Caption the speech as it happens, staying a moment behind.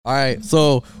All right,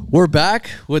 so we're back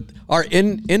with our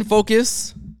in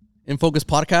focus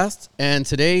podcast, and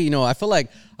today, I feel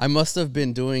like I must have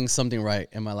been doing something right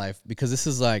in my life because this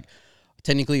is like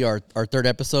technically our third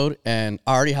episode, and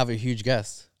I already have a huge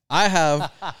guest. I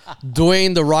have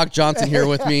Dwayne "The Rock" Johnson here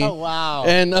with me. Wow!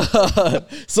 And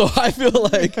so I feel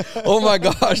like, oh my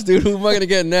gosh, dude, who am I gonna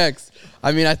get next?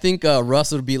 I mean, I think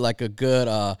Russ would be like a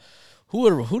good.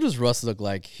 Who does Russ look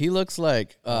like? He looks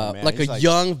like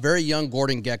very young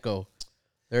Gordon Gekko.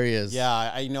 There he is. Yeah,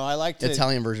 I like to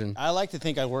Italian version. I like to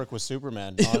think I work with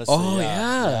Superman. Honestly, Oh,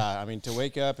 yeah. yeah. I mean, to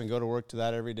wake up and go to work to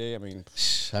that every day. I mean,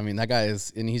 that guy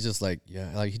is, and he's just like,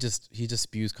 he just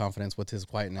spews confidence with his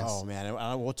quietness. oh man,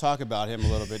 we'll talk about him a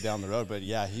little bit down the road. But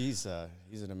yeah, he's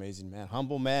an amazing man,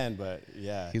 humble man. But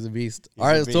yeah, He's a beast. He's All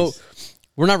right, a beast. so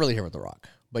we're not really here with The Rock.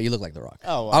 But you look like The Rock.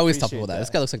 Oh, well, I always tell appreciate people that. that. This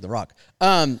guy looks like The Rock.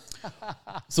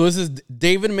 So this is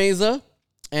David Meza,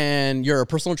 and you're a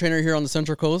personal trainer here on the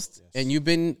Central Coast. Yes.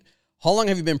 And how long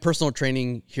have you been personal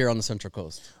training here on the Central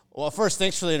Coast? Well, first,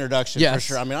 thanks for the introduction. Yes. For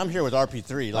sure. I mean, I'm here with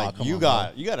RP3. Like you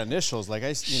got initials. Like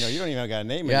you don't even got a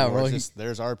name anymore. Bro,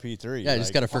 there's RP3. Yeah, you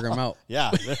just got to figure them out.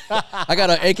 Yeah. I got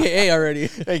an AKA already.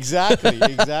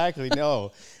 Exactly.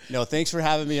 No, thanks for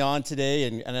having me on today.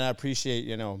 And I appreciate,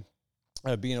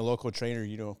 being a local trainer,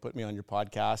 put me on your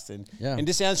podcast and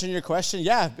just answering your question.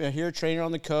 Yeah, here trainer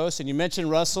on the coast, and you mentioned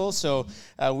Russell. So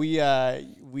I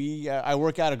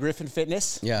work out of Griffin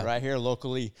Fitness, right here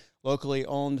locally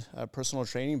owned personal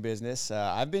training business.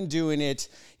 I've been doing it,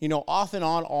 off and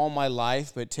on all my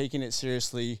life, but taking it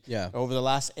seriously. Over the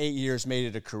last 8 years, made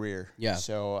it a career. Yeah.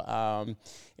 So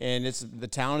and the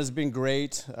town has been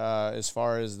great as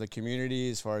far as the community,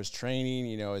 as far as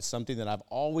training. It's something that I've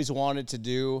always wanted to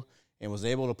do. And was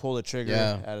able to pull the trigger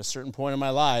at a certain point in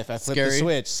my life. I flipped the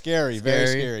switch. Scary, very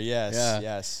scary.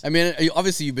 Yes. I mean,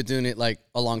 obviously you've been doing it like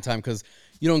a long time because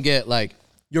you don't get like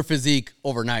your physique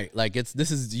overnight. Like this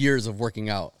is years of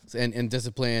working out and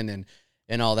discipline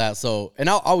and all that. So, and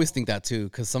I always think that too,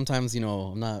 because sometimes,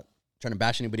 I'm not trying to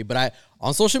bash anybody, but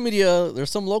on social media,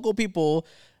 there's some local people.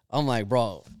 I'm like,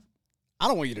 bro, I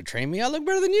don't want you to train me. I look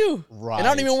better than you. Right. And I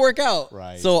don't even work out.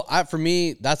 Right. So for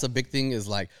me, that's a big thing is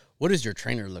like, what does your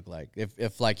trainer look like?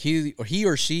 If like he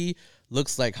or she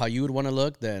looks like how you would want to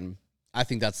look, then I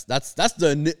think that's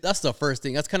the first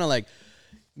thing. That's kind of like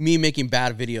me making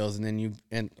bad videos,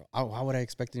 and how would I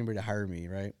expect anybody to hire me,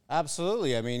 right?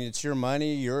 Absolutely. I mean, it's your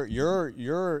money.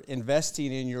 You're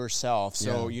investing in yourself.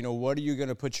 So what are you going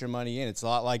to put your money in? It's a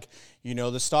lot like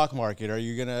the stock market. Are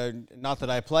you gonna? Not that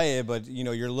I play it, but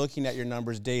you're looking at your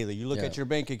numbers daily. You look at your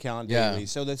bank account daily.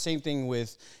 So the same thing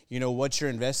with what you're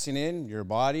investing in your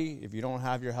body. If you don't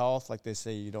have your health, like they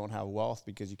say, you don't have wealth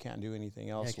because you can't do anything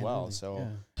else well. So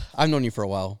I've known you for a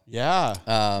while. Yeah.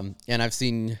 And I've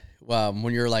seen.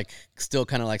 When you're like still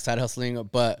kind of like side hustling,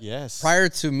 but prior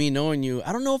to me knowing you,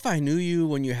 I don't know if I knew you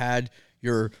when you had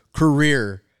your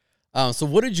career. So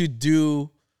what did you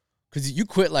do? Because you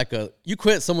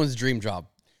quit someone's dream job,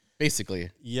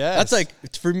 basically. Yeah, that's like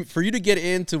for you to get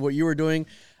into what you were doing.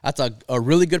 That's a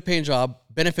really good paying job.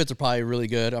 Benefits are probably really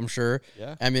good, I'm sure.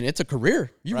 Yeah, I mean it's a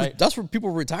career. That's where people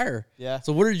retire. Yeah.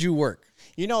 So where did you work?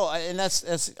 And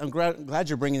that's I'm glad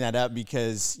you're bringing that up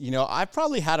because I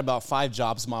probably had about 5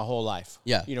 jobs my whole life.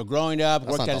 Yeah. Growing up,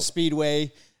 worked at a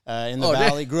speedway in the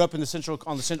valley. Grew up in the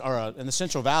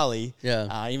Central Valley.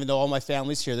 Yeah. Even though all my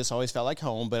family's here, this always felt like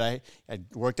home. But I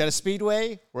worked at a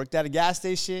speedway, worked at a gas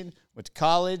station, went to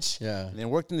college. Yeah. And then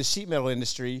worked in the sheet metal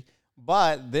industry.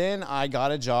 But then I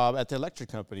got a job at the electric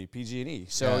company, PG&E.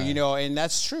 So, and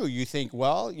that's true. You think,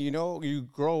 well, you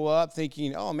grow up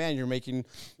thinking, oh, man, you're making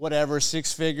whatever,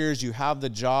 6 figures. You have the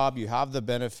job. You have the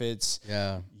benefits.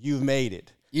 Yeah. You've made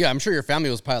it. Yeah, I'm sure your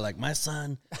family was probably like, my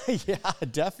son yeah,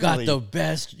 definitely got the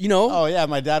best, Oh, yeah,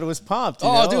 my dad was pumped.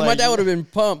 My dad would have been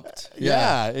pumped.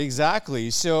 Yeah,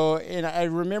 exactly. So, and I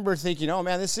remember thinking, oh,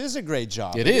 man, this is a great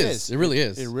job. It is. It really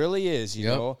is. It really is, you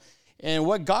know. And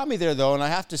what got me there, though, and I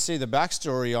have to say the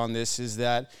backstory on this is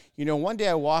that, one day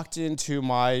I walked into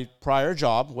my prior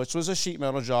job, which was a sheet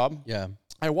metal job. Yeah.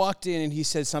 I walked in and he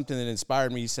said something that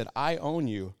inspired me. He said, I own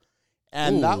you.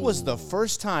 And that was the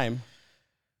first time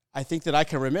I think that I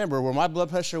can remember where my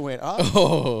blood pressure went up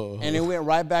and it went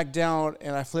right back down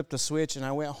and I flipped a switch and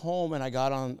I went home and I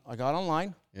got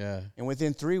online. Yeah. And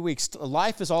within 3 weeks,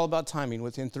 life is all about timing.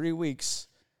 Within 3 weeks,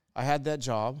 I had that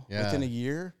job. Yeah. Within a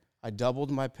year, I doubled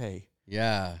my pay.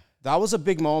 Yeah. That was a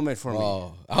big moment for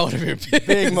me. I would have been pissed.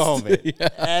 Big moment. Yeah.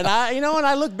 And and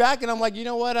I look back and I'm like, you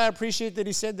know what? I appreciate that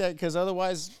he said that because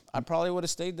otherwise I probably would have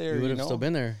stayed there. You would have still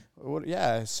been there.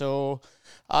 Yeah. So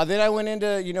then I went into,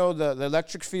 the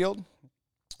electric field.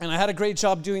 And I had a great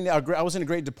job doing that. I was in a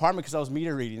great department because I was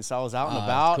meter reading. So I was out and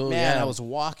about. Cool, man, I was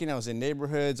walking. I was in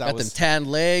neighborhoods. Got them tan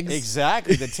legs.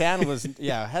 Exactly. The tan was,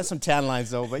 had some tan lines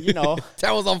though, but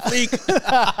Tan was on fleek.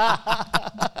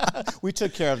 We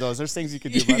took care of those. There's things you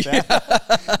could do about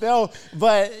that. No,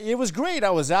 but it was great.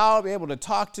 I was out, able to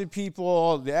talk to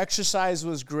people. The exercise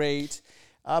was great.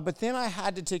 But then I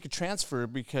had to take a transfer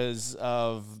because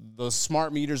of those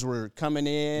smart meters were coming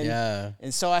in. Yeah.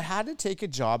 And so I had to take a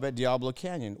job at Diablo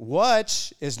Canyon,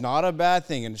 which is not a bad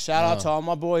thing. And shout out to all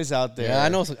my boys out there. Yeah, I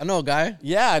know a guy.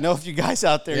 Yeah, I know a few guys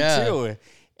out there too.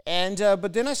 And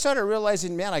but then I started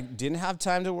realizing, man, I didn't have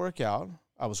time to work out.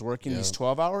 I was working these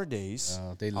 12-hour days.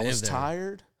 I was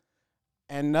tired.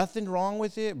 And nothing wrong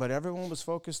with it, but everyone was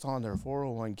focused on their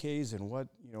 401ks and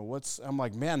I'm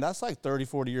like, man, that's like 30,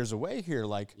 40 years away here.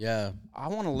 Like, I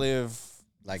want to live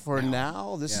like for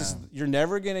now. You're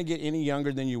never going to get any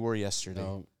younger than you were yesterday.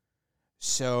 No.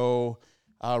 So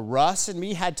Russ and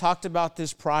me had talked about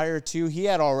this prior to. He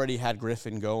had already had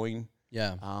Griffin going.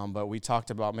 Yeah. But we talked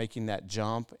about making that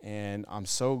jump, and I'm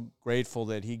so grateful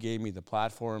that he gave me the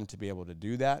platform to be able to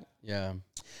do that. Yeah.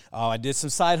 I did some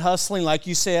side hustling. Like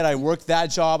you said, I worked that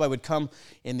job. I would come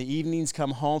in the evenings,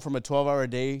 come home from a 12-hour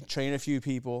day, train a few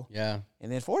people. Yeah.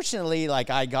 And then fortunately,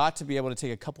 I got to be able to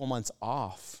take a couple months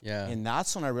off. Yeah. And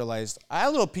that's when I realized I had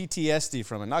a little PTSD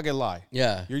from it, not gonna lie.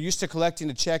 Yeah. You're used to collecting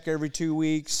a check every 2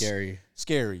 weeks. Scary.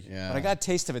 Yeah. But I got a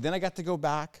taste of it. Then I got to go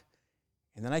back.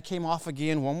 And then I came off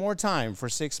again one more time for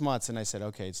 6 months, and I said,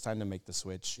 okay, it's time to make the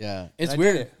switch. Yeah. It's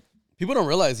weird. People don't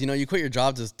realize, you quit your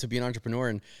job to be an entrepreneur,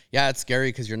 and it's scary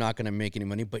because you're not going to make any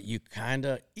money, but you kind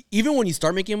of, even when you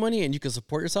start making money and you can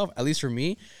support yourself, at least for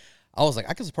me, I was like,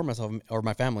 I can support myself or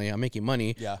my family. I'm making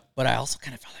money. Yeah. But I also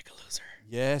kind of felt like a loser.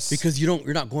 Yes. Because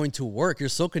you're not going to work. You're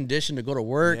so conditioned to go to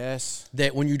work. Yes.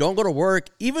 That when you don't go to work,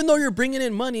 even though you're bringing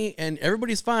in money and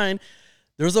everybody's fine,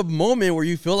 there's a moment where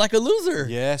you feel like a loser.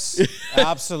 Yes,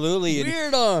 absolutely.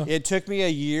 Weird. It took me a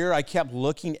year. I kept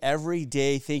looking every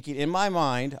day, thinking in my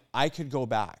mind I could go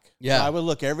back. Yeah, so I would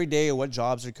look every day at what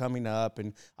jobs are coming up,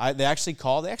 and they actually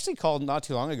called not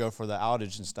too long ago for the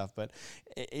outage and stuff. But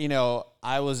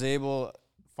I was able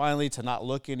finally to not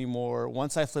look anymore.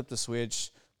 Once I flipped the switch,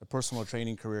 the personal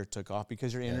training career took off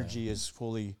because your energy is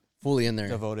fully in there,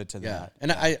 devoted to that.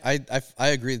 And I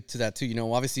agree to that too.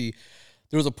 Obviously,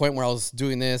 there was a point where I was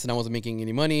doing this and I wasn't making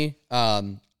any money,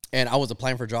 and I was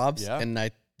applying for jobs. Yeah. And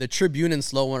the Tribune and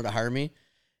Slow wanted to hire me,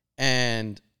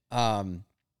 and I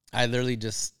literally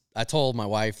I told my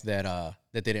wife that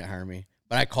they didn't hire me,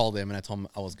 but I called them and I told them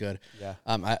I was good. Yeah.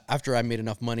 After I made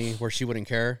enough money where she wouldn't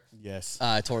care. Yes.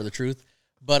 I told her the truth,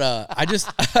 but I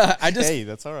just hey,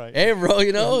 that's all right. Hey, bro,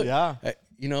 yeah.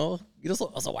 That's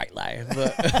a white lie,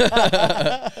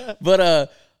 but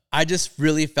I just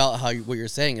really felt what you're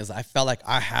saying is I felt like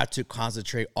I had to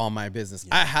concentrate on my business.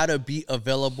 Yeah. I had to be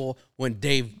available when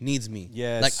Dave needs me.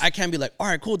 Yes. Like I can't be like, all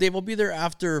right, cool, Dave, I'll be there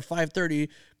after 5:30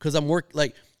 because I'm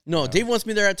no, Dave wants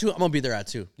me there at 2. I'm gonna be there at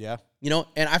 2. Yeah.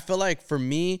 And I feel like for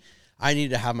me, I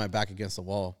need to have my back against the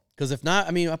wall. Because if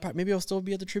not, maybe I'll still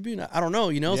be at the Tribune. I don't know,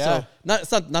 Yeah. So not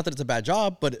that it's a bad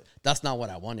job, but that's not what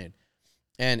I wanted.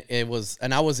 And I was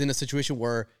in a situation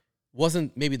where it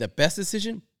wasn't maybe the best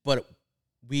decision, but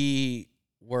we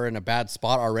were in a bad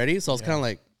spot already. So I was kind of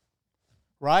like.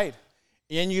 Right.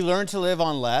 And you learn to live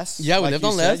on less. Yeah, we lived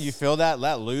on less. You feel that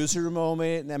loser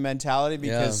moment and that mentality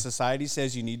because society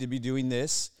says you need to be doing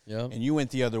this. Yeah. And you went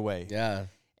the other way. Yeah.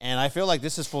 And I feel like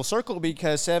this is full circle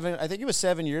because 8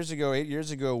 years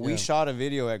ago, we shot a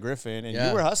video at Griffin, and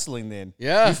you were hustling then.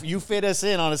 Yeah, you fit us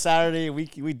in on a Saturday.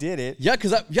 We did it. Yeah,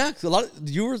 because a lot of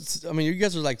you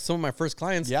guys are like some of my first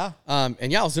clients. Yeah.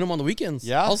 And I was doing them on the weekends.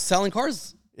 Yeah. I was selling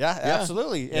cars. Yeah,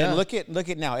 absolutely. Yeah. And look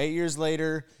at now, 8 years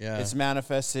later, it's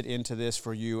manifested into this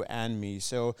for you and me.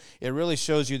 So it really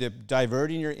shows you that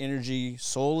diverting your energy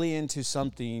solely into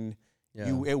something,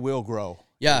 it will grow.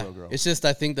 Yeah, it's just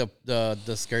I think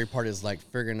the scary part is like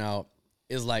figuring out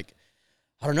is like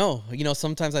I don't know.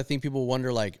 Sometimes I think people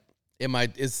wonder like,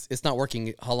 it's not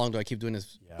working? How long do I keep doing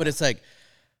this? Yeah. But it's like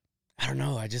I don't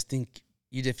know. I just think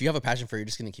if you have a passion for it, you're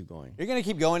just gonna keep going. You're gonna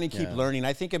keep going and keep learning.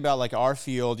 I think about like our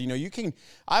field.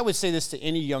 I would say this to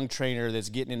any young trainer that's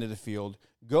getting into the field: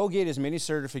 go get as many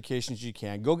certifications as you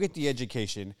can. Go get the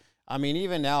education. I mean,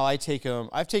 even now I've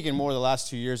taken more the last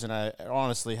 2 years than I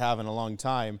honestly have in a long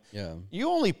time. Yeah. You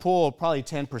only pull probably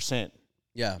 10%.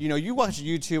 Yeah. You watch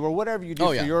YouTube or whatever you do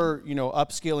for your,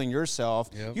 upskilling yourself.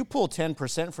 Yep. You pull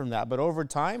 10% from that. But over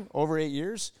time, over 8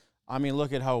 years, I mean,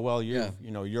 look at how well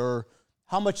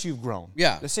how much you've grown.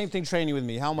 Yeah. The same thing training with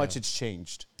me, how much it's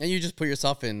changed. And you just put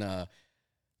yourself in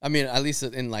I mean, at least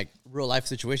in like real life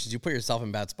situations, you put yourself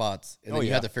in bad spots, and then you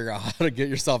yeah. have to figure out how to get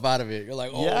yourself out of it. You're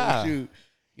like, oh shoot,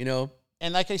 you know.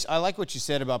 And like I like what you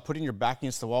said about putting your back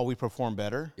against the wall. We perform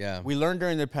better. Yeah. We learned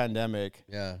during the pandemic.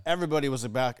 Yeah. Everybody was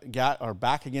back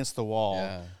against the wall.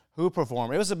 Yeah. Who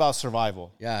performed? It was about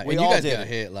survival. Yeah. We and you all guys did got it.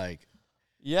 hit like.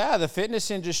 Yeah, the fitness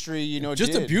industry, you know,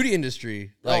 Just the beauty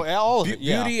industry. Like,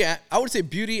 beauty. I would say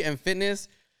beauty and fitness.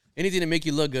 Anything to make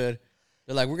you look good.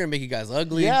 They're like, we're gonna make you guys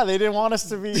ugly. Yeah, they didn't want us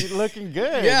to be looking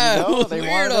good. Yeah, you know? it was They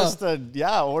weird, wanted us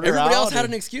to order. Everybody out else had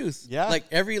an excuse. Yeah,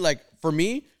 like for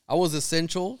me, I was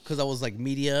essential because I was like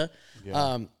media.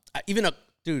 Yeah.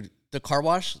 The car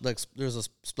wash, like there's a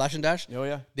Splash and Dash. Oh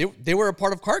yeah, they were a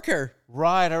part of car care.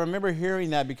 right. I remember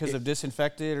hearing that because of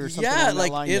disinfected or something. Yeah, along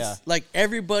like that line. it's like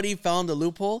everybody found a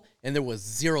loophole, and there was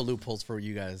zero loopholes for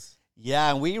you guys.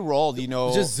 Yeah, and we rolled. You know,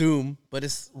 It's just Zoom, but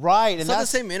it's right, and it's not the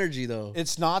that's same energy though.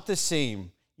 It's not the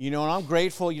same. You know, and I'm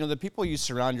grateful. You know, the people you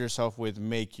surround yourself with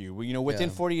make you. You know, within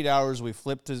 48 hours, we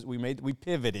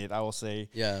pivoted. I will say,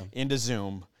 into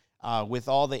Zoom. With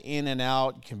all the in and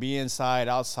out, can be inside,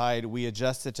 outside. We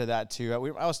adjusted to that too.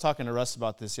 I was talking to Russ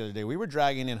about this the other day. We were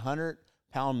dragging in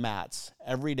 100-pound mats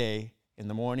every day in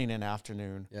the morning and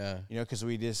afternoon. Yeah, you know, because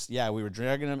we were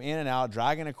dragging them in and out,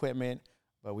 dragging equipment,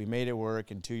 but we made it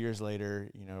work. And 2 years later,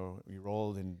 you know, we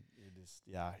rolled and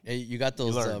Hey, you got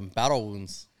those battle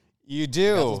wounds. You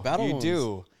do. You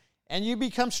do. And you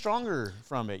become stronger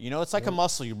from it. You know, it's like a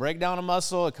muscle. You break down a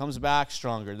muscle, it comes back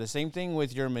stronger. The same thing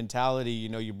with your mentality. You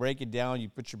know, you break it down, you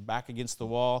put your back against the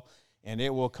wall, and it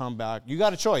will come back. You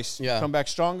got a choice. Yeah. You come back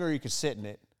stronger, or you can sit in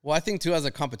it. Well, I think too, as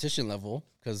a competition level,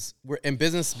 because we're in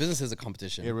business. Business is a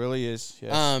competition. It really is.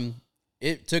 Yes.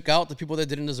 It took out the people that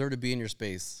didn't deserve to be in your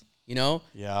space. You know.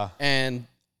 Yeah. And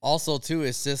also too,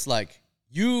 it's just like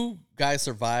you guys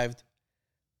survived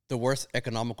the worst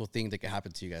economical thing that could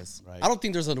happen to you guys. Right. I don't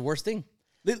think there's a worst thing.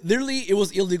 Literally, it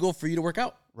was illegal for you to work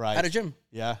out at a gym.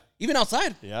 Yeah. Even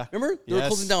outside. Yeah. Remember? They were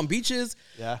closing down beaches.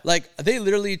 Yeah. Like, they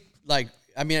literally, like,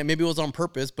 I mean, maybe it was on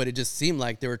purpose, but it just seemed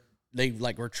like they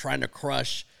were trying to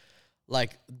crush,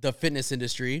 like, the fitness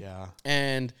industry. Yeah.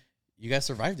 And you guys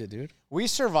survived it, dude. We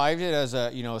survived it as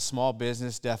a small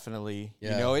business, definitely.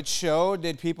 Yeah. You know, it showed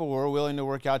that people were willing to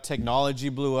work out. Technology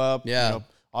blew up. Yeah. You know,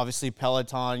 obviously,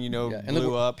 Peloton, And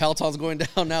blew up. Peloton's going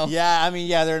down now. Yeah, I mean,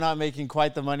 they're not making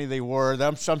quite the money they were.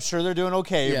 I'm sure they're doing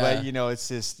okay, Yeah. but, it's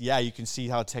just, you can see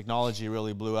how technology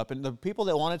really blew up. And the people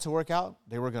that wanted to work out,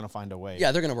 they were going to find a way.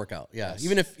 Yeah, they're going to work out. Yeah. Yes.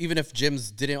 Even if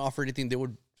gyms didn't offer anything, they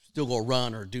would still go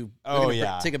run or do.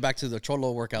 Take it back to the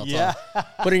Cholo workouts. Yeah.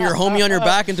 Putting your homie on your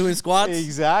back and doing squats.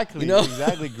 Exactly. You know?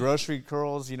 Exactly. Grocery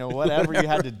curls, whatever you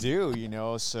had to do,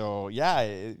 So,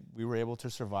 we were able to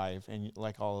survive. And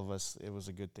like all of us, it was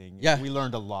a good thing. Yeah. We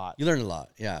learned a lot. You learned a lot.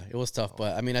 Yeah. It was tough.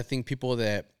 But I mean, I think people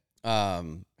that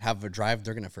have a drive,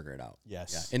 they're going to figure it out.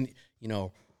 Yes. Yeah.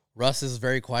 And, Russ is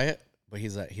very quiet, but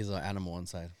he's an animal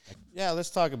inside. Yeah, let's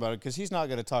talk about it because he's not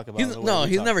going to talk about it. He's going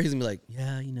to be like,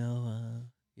 yeah.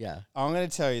 I'm going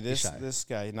to tell you this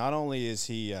guy, not only is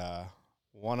he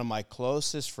one of my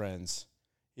closest friends,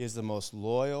 he is the most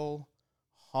loyal,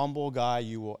 humble guy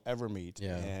you will ever meet.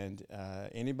 Yeah. And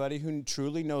anybody who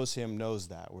truly knows him knows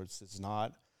that, where it's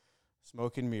not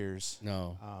smoke and mirrors.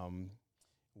 No.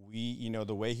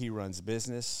 The way he runs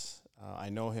business, I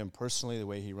know him personally, the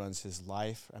way he runs his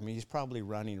life. I mean, he's probably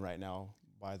running right now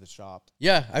by the shop.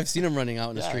 Yeah, I've seen him running out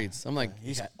in the streets. I'm like,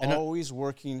 he's always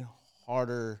working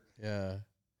harder. Yeah.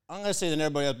 I'm going to say than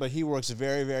everybody else, but he works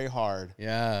very, very hard.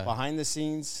 Yeah. Behind the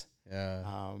scenes.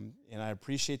 Yeah. And I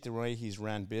appreciate the way he's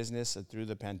ran business through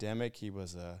the pandemic. He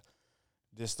was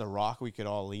just a rock we could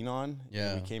all lean on.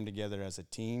 Yeah. And we came together as a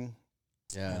team.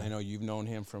 Yeah. And I know you've known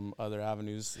him from other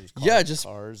avenues. Just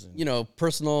cars and,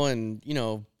 personal and,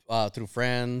 through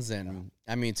friends. And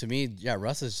I mean, to me,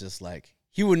 Russ is just like,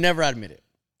 he would never admit it.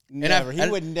 Never. He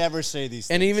would never say these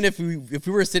things. And even if he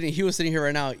was sitting here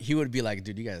right now, he would be like,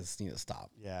 dude, you guys need to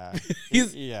stop. Yeah.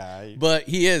 But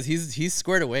he is. He's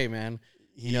squared away, man.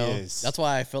 He is. That's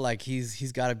why I feel like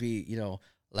he's got to be,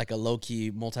 like a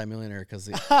low-key multimillionaire because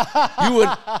you would,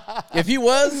 if he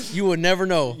was, you would never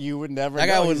know. You would never know. That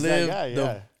guy would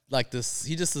live like this.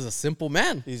 He just is a simple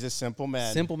man. He's a simple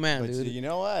man. Simple man, but dude. You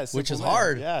know what? Which is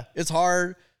hard. Yeah. It's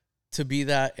hard to be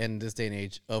that in this day and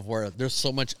age of where there's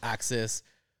so much access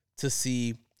to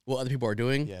see what other people are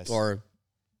doing or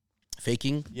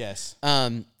faking. Yes.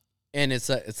 And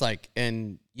it's like,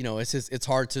 and it's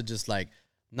hard to just like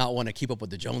not want to keep up with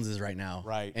the Joneses right now.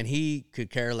 Right. And he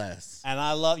could care less. And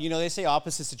I love, they say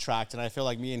opposites attract, and I feel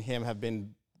like me and him have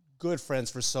been good friends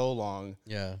for so long.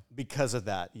 Yeah. Because of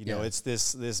that. It's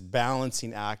this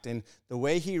balancing act. And the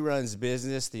way he runs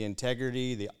business, the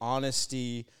integrity, the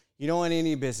honesty, You know, in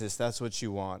any business, that's what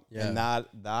you want. Yeah. And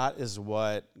that is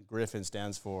what Griffin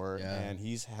stands for. Yeah. And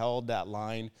he's held that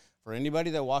line for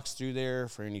anybody that walks through there,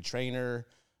 for any trainer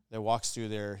that walks through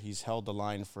there. He's held the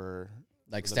line for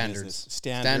like the standards.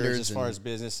 Standards as far as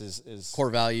business is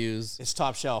core values. It's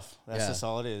top shelf. That's Yeah. just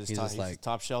all it is. He's just like, a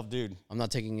top shelf dude. I'm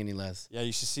not taking any less. Yeah,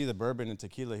 you should see the bourbon and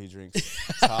tequila he drinks.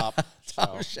 Top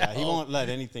shelf. Yeah, he won't let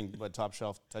anything but top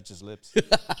shelf touch his lips.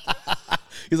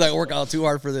 He's like, work out too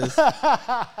hard for this.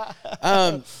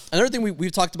 Another thing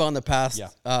we've talked about in the past,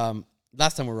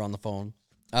 last time we were on the phone,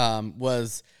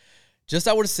 was just,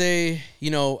 I would say,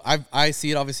 you know, I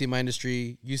see it obviously in my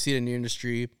industry, you see it in your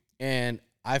industry, and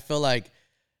I feel like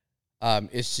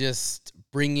it's just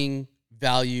bringing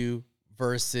value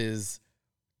versus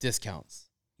discounts.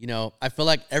 You know, I feel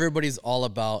like everybody's all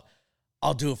about,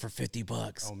 I'll do it for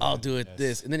 $50. Oh, I'll do it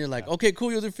this. And then you're like, okay,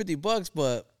 cool, you'll do $50,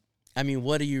 but I mean,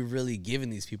 what are you really giving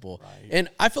these people? Right. And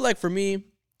I feel like for me,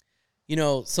 you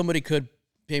know, somebody could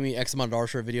pay me X amount of dollars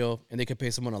for a video and they could pay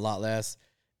someone a lot less.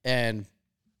 And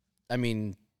I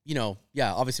mean, you know,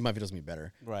 yeah, obviously my videos will be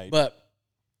better. Right. But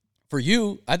for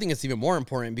you, I think it's even more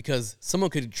important because someone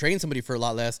could train somebody for a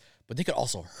lot less, but they could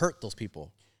also hurt those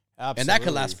people. Absolutely. And that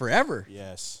could last forever.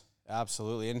 Yes,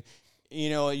 absolutely. And, you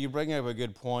know, you bring up a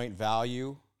good point,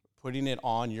 value, putting it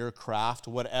on your craft,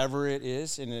 whatever it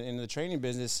is in the training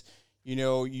business. You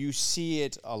know, you see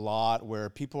it a lot where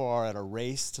people are at a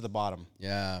race to the bottom.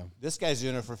 Yeah. This guy's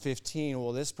doing it for 15.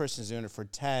 Well, this person's doing it for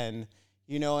 10.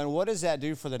 You know, and what does that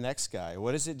do for the next guy?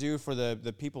 What does it do for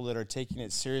the people that are taking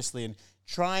it seriously and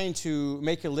trying to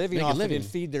make a living off it and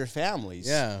feed their families?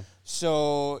 Yeah.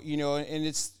 So, you know, and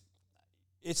it's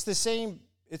the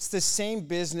same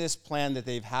business plan that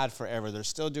they've had forever. They're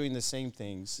still doing the same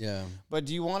things. Yeah. But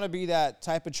do you want to be that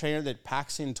type of trainer that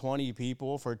packs in 20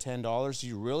 people for $10? Do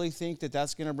you really think that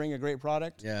that's going to bring a great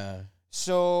product? Yeah.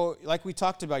 So, like we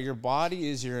talked about, your body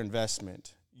is your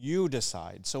investment. You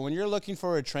decide. So when you're looking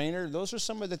for a trainer, those are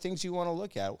some of the things you want to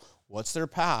look at. What's their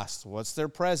past? What's their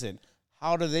present?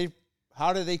 How do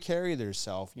they carry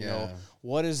themselves? You know,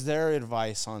 what is their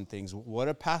advice on things? What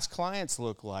do past clients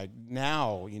look like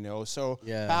now? You know, so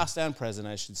past and present,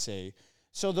 I should say.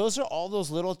 So those are all those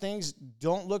little things.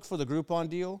 Don't look for the Groupon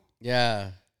deal.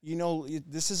 Yeah. You know,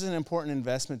 this is an important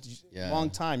investment, long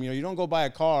time. You know, you don't go buy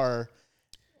a car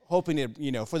hoping it,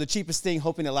 you know, for the cheapest thing,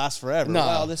 hoping it lasts forever. No.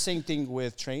 Well, the same thing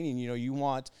with training. You know, you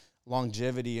want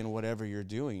longevity in whatever you're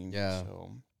doing. Yeah.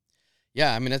 So.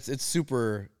 Yeah, I mean, it's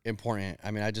super important.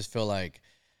 I mean, I just feel like,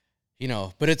 you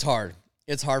know, but it's hard.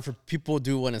 It's hard for people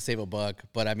do want to save a buck,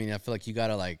 but I mean, I feel like you got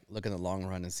to like look in the long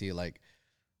run and see like,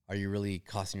 are you really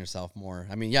costing yourself more?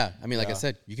 I mean, like I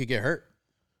said, you could get hurt.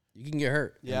 You can get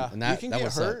hurt. Yeah, and that, you can that get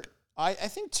would hurt. suck. I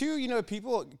think too, you know,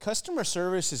 customer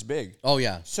service is big. Oh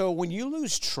yeah. So when you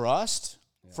lose trust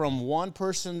from one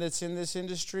person that's in this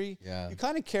industry, you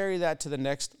kind of carry that to the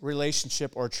next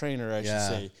relationship or trainer, I should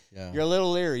say. Yeah. You're a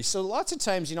little leery. So lots of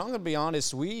times, you know, I'm going to be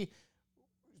honest,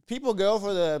 people go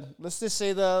for let's just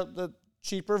say the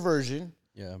cheaper version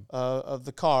of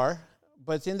the car,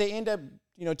 but then they end up,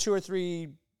 you know, 2 or 3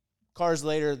 cars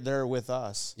later, they're with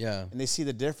us. Yeah. And they see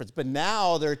the difference. But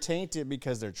now they're tainted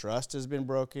because their trust has been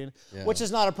broken, which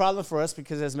is not a problem for us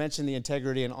because, as mentioned, the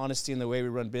integrity and honesty in the way we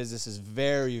run business is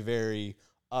very, very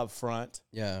upfront.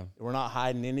 Yeah. We're not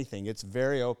hiding anything. It's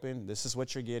very open. This is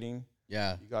what you're getting.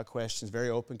 Yeah. You got questions, very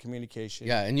open communication.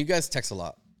 Yeah. And you guys text a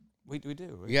lot. We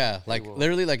do. Like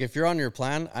literally, like if you're on your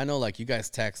plan, I know like you guys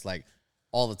text like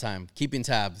all the time, keeping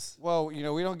tabs. Well, you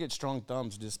know, we don't get strong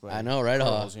thumbs just by I know, right?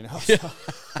 curls, you know.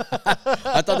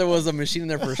 I thought there was a machine in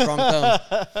there for a strong thumb.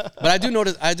 But I do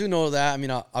know that. I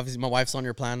mean, obviously my wife's on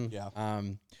your plan. Yeah.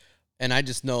 And I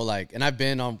just know like, and I've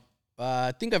been on,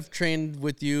 I think I've trained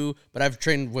with you, but I've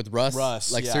trained with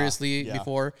Russ like seriously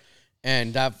before.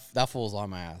 And that fool's on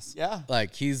my ass. Yeah.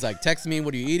 Like he's like, text me,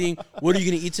 what are you eating? What are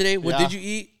you going to eat today? What did you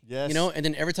eat? Yes. You know? And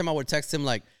then every time I would text him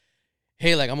like,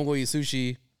 hey, like I'm going to go eat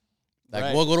sushi.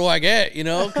 Like, what do I get? You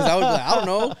know? Because I would be like, I don't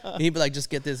know. And he'd be like, just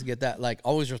get this, get that. Like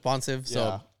always responsive.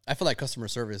 So I feel like customer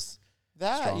service.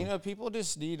 You know, people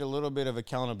just need a little bit of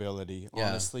accountability,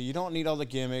 honestly. You don't need all the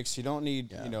gimmicks. You don't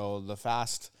need, you know, the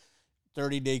fast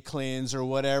 30-day cleanse or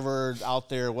whatever out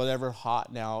there, whatever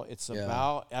hot now. It's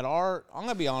about, I'm going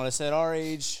to be honest, at our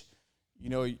age, you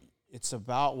know, it's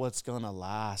about what's going to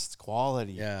last.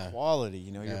 Quality. Yeah. Quality.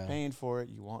 You know, you're paying for it.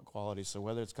 You want quality. So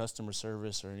whether it's customer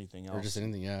service or anything else. Or just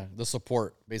anything, the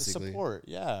support, basically. The support,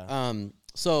 yeah.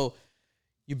 So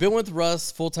you've been with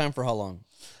Russ full-time for how long?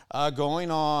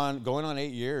 Going on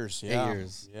 8 years. Yeah. 8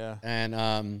 years. Yeah.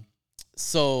 And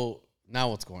so now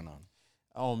what's going on?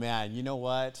 Oh, man. You know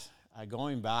what?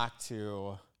 Going back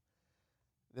to,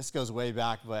 this goes way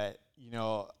back, but You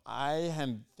know,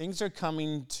 things are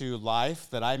coming to life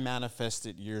that I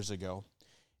manifested years ago.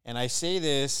 And I say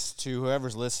this to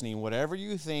whoever's listening, whatever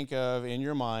you think of in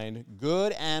your mind,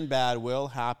 good and bad will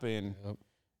happen. Yep.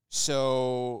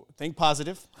 So think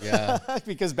positive. Yeah.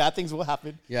 Because bad things will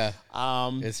happen. Yeah.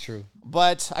 It's true.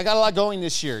 But I got a lot going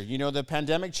this year. You know, the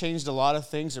pandemic changed a lot of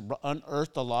things. It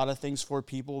unearthed a lot of things for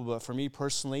people. But for me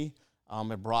personally,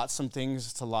 it brought some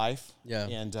things to life. Yeah.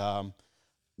 And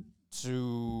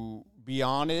to be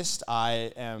honest,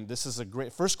 this is a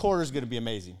great, first quarter is going to be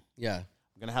amazing. Yeah.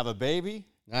 I'm going to have a baby.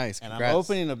 Nice. And congrats.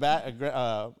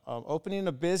 I'm opening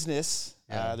a business.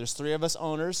 Yeah. There's 3 of us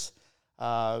owners.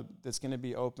 That's going to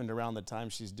be opened around the time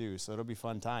she's due, so it'll be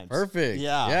fun times. Perfect.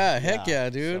 Yeah. Yeah. Heck yeah,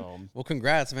 dude. So, well,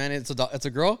 congrats, man. It's a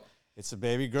girl. It's a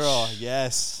baby girl.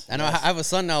 Yes. I know. I have a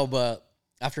son now, but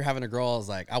after having a girl, I was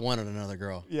like, I wanted another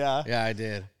girl. Yeah. Yeah, I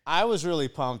did. I was really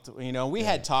pumped. You know, we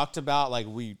had talked about like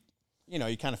you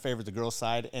kind of favored the girl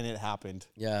side, and it happened.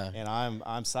 Yeah. And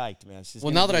I'm psyched, man.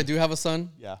 Now that I do have a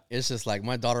son, yeah, it's just like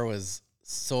my daughter was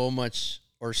so much,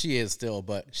 or she is still,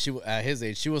 but she at his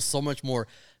age, she was so much more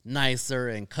nicer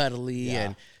and cuddly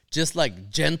and just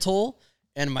like gentle.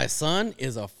 And my son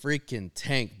is a freaking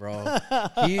tank, bro.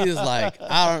 He is like,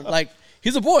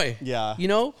 he's a boy. Yeah. You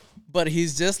know? But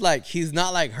he's just like, he's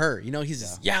not like her. You know, he's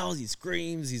just yells, he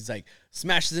screams, he's like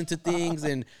smashes into things.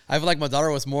 And I feel like my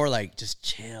daughter was more like just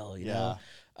chill, you know?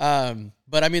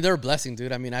 But I mean, they're a blessing,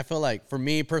 dude. I mean, I feel like for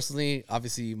me personally,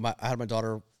 obviously I had my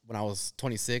daughter when I was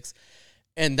 26.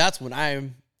 And that's when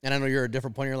and I know you're at a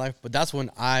different point in your life, but that's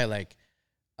when I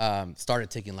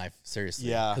started taking life seriously.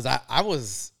 Yeah. Because I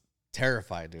was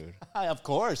terrified, dude. Of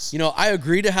course. You know, I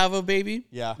agreed to have a baby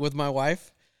with my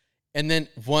wife. And then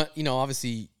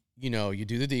obviously, you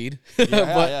do the deed.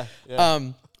 But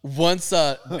once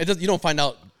you don't find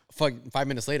out 5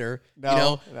 minutes later,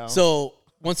 No. So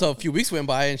once a few weeks went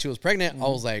by and she was pregnant, I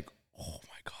was like, oh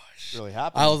my gosh. Really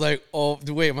happened. I was like, oh,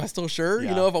 wait, am I still sure? Yeah.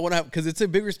 You know, if I want to have, because it's a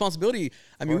big responsibility.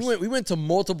 I mean, we went to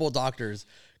multiple doctors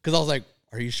because I was like,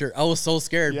 are you sure? I was so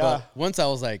scared. Yeah. But once I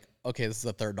was like, okay, this is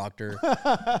a third doctor.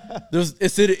 It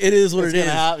is what it is.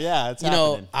 It's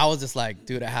happening. I was just like,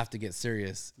 dude, I have to get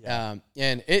serious. Yeah.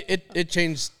 And it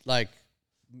changed like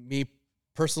me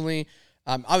personally.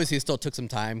 Obviously, it still took some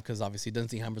time because obviously it doesn't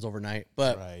see hammers overnight.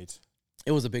 But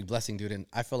it was a big blessing, dude. And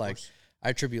I feel like I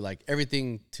attribute like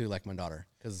everything to like my daughter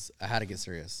because I had to get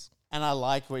serious. And I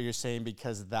like what you're saying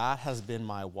because that has been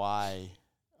my why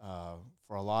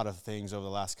for a lot of things over the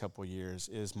last couple of years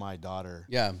is my daughter.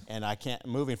 Yeah. And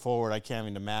moving forward, I can't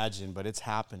even imagine, but it's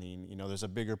happening. You know, there's a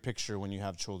bigger picture when you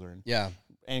have children. Yeah.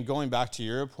 And going back to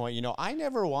your point, you know, I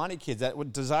never wanted kids.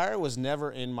 That desire was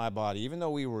never in my body. Even though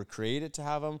we were created to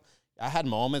have them, I had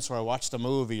moments where I watched a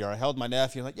movie or I held my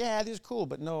nephew like, yeah, this is cool,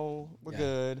 but no, we're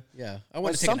good. Yeah.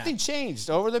 Something changed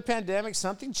over the pandemic.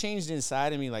 Something changed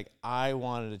inside of me. Like I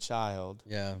wanted a child.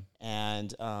 Yeah.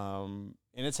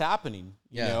 And it's happening,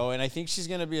 you know, and I think she's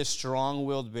going to be a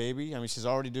strong-willed baby. I mean, she's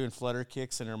already doing flutter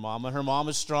kicks, and her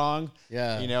mama's strong.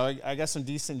 Yeah. You know, I got some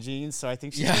decent genes, so I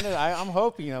think she's going to, I'm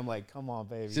hoping, I'm like, come on,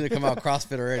 baby. She's going to come out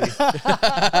CrossFit already.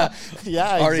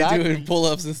 Yeah, already doing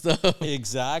pull-ups and stuff.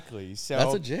 Exactly. So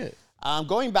that's legit.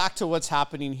 Going back to what's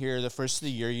happening here the first of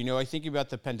the year, you know, I think about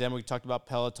the pandemic, we talked about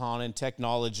Peloton and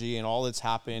technology and all that's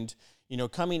happened. You know,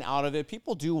 coming out of it,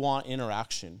 people do want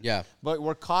interaction. Yeah. But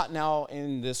we're caught now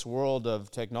in this world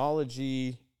of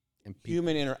technology, and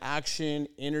human interaction,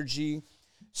 energy.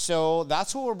 So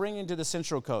that's what we're bringing to the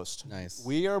Central Coast. Nice.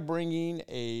 We are bringing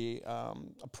a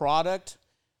product.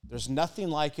 There's nothing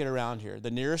like it around here.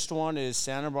 The nearest one is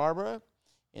Santa Barbara,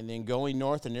 and then going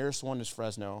north, the nearest one is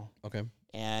Fresno. Okay.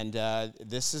 And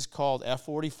this is called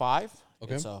F45.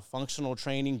 Okay. It's a functional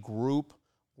training group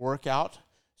workout.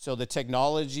 So the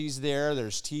technology's there.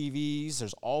 There's TVs.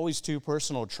 There's always 2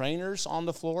 personal trainers on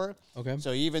the floor. Okay.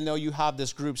 So even though you have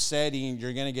this group setting,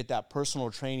 you're going to get that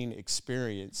personal training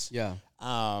experience. Yeah.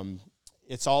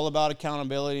 It's all about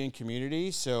accountability and community.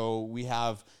 So we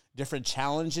have different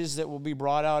challenges that will be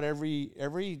brought out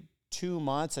every 2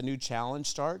 months. A new challenge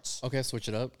starts. Okay, switch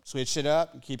it up. Switch it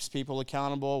up. Keeps people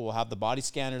accountable. We'll have the body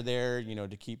scanner there, you know,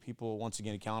 to keep people once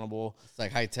again accountable. It's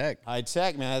like high tech. High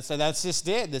tech, man. So that's just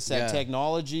it. That's that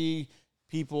technology,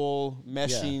 people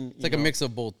meshing. Yeah. It's like a mix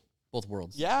of both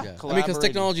worlds. Yeah. I mean, because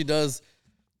technology does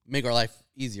make our life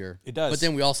easier. It does. But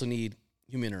then we also need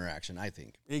human interaction, I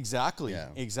think. Exactly. Yeah.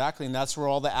 Exactly. And that's where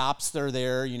all the apps are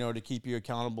there, you know, to keep you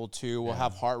accountable to. We'll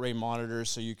have heart rate monitors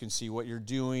so you can see what you're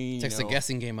doing. Takes the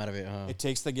guessing game out of it, huh? It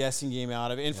takes the guessing game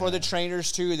out of it. And for the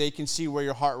trainers too, they can see where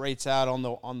your heart rate's at on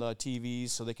the TVs,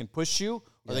 so they can push you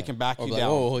or they can back you down.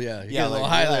 Oh, yeah. You're Yeah, a little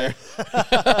high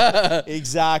there.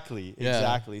 Exactly.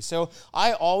 Exactly. So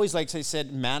I always, like I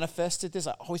said, manifested this.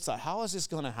 I always thought, how is this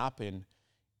going to happen?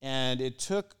 And it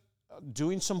took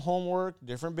doing some homework,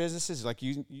 different businesses, like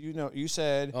you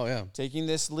said. Oh, yeah. Taking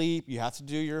this leap, you have to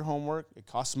do your homework. It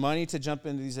costs money to jump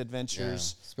into these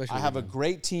adventures. I have a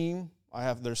great team.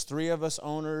 There's 3 of us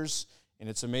owners, and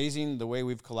it's amazing the way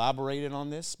we've collaborated on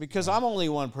this, because I'm only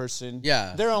one person.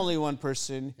 Yeah. They're only one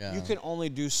person. Yeah. You can only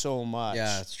do so much.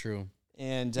 Yeah, that's true.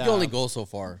 And you can only go so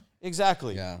far.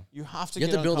 Exactly. Yeah. You have to You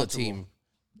have to build a team.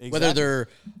 Exactly. Whether they're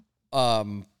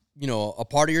you know, a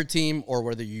part of your team, or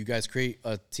whether you guys create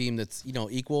a team that's, you know,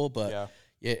 equal, but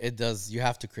it does, you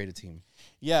have to create a team.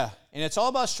 Yeah. And it's all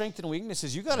about strengths and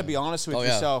weaknesses. You got to be honest with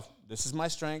yourself. This is my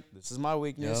strength. This is my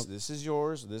weakness. This is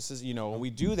yours. This is, you know, we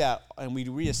do that and we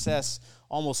reassess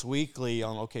almost weekly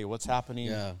on, okay, what's happening?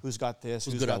 Yeah. Who's got this?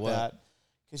 Who's got that?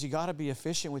 Because you got to be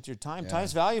efficient with your time.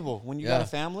 Time's valuable. When you got a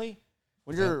family,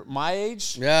 when you're my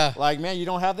age, like, man, you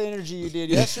don't have the energy you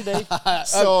did yesterday.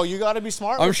 So you got to be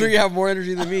smart. I'm sure you have more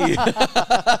energy than me.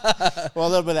 Well, a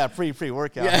little bit of that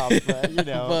pre-workout helps, but, you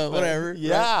know. But whatever.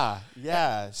 Yeah. Right?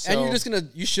 Yeah. So, and you're just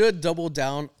you should double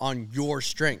down on your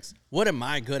strengths. What am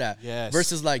I good at? Yes.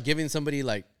 Versus like giving somebody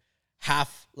like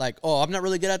half, like, oh, I'm not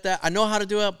really good at that. I know how to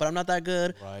do it, but I'm not that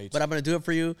good. Right. But I'm going to do it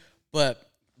for you. But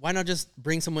why not just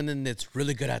bring someone in that's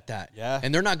really good at that? Yeah.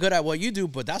 And they're not good at what you do,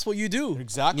 but that's what you do.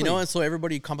 Exactly. You know, and so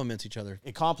everybody complements each other.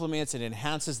 It complements and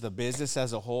enhances the business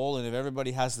as a whole. And if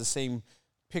everybody has the same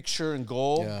picture and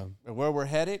goal and where we're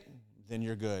headed, then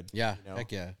you're good. Yeah. You know?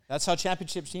 Heck yeah. That's how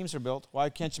championship teams are built. Why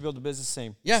can't you build a business the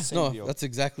same? Yeah. Same deal. That's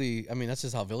exactly, I mean, that's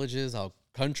just how villages, how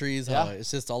countries, how it's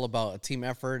just all about a team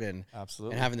effort and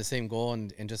absolutely and having the same goal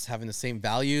and just having the same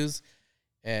values.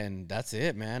 And that's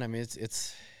it, man. I mean,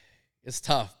 it's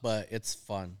tough, but it's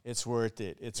fun. It's worth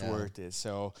it. It's worth it.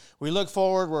 So we look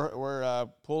forward. We're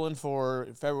pulling for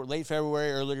late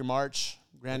February, early March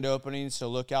grand opening. So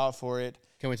look out for it.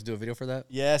 Can't wait to do a video for that.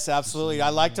 Yes, absolutely. I'd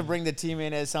like to bring the team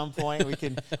in at some point. We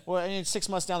can, well, in 6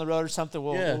 months down the road or something,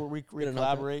 we'll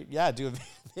collaborate. Yeah, do a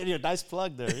video. Nice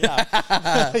plug there. Yeah.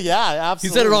 Yeah, absolutely. He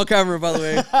said it on camera, by the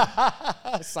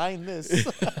way. Sign this.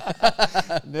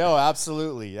 No,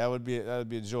 absolutely. That would be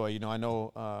a joy. You know, I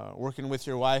know working with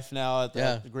your wife now at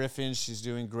the Griffin, she's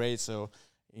doing great. So,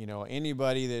 you know,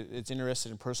 anybody that's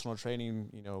interested in personal training,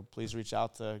 you know, please reach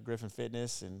out to Griffin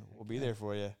Fitness and we'll be there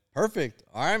for you. Perfect.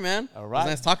 All right, man. All right. It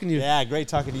was nice talking to you. Yeah, great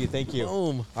talking to you. Thank you.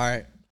 Boom. All right.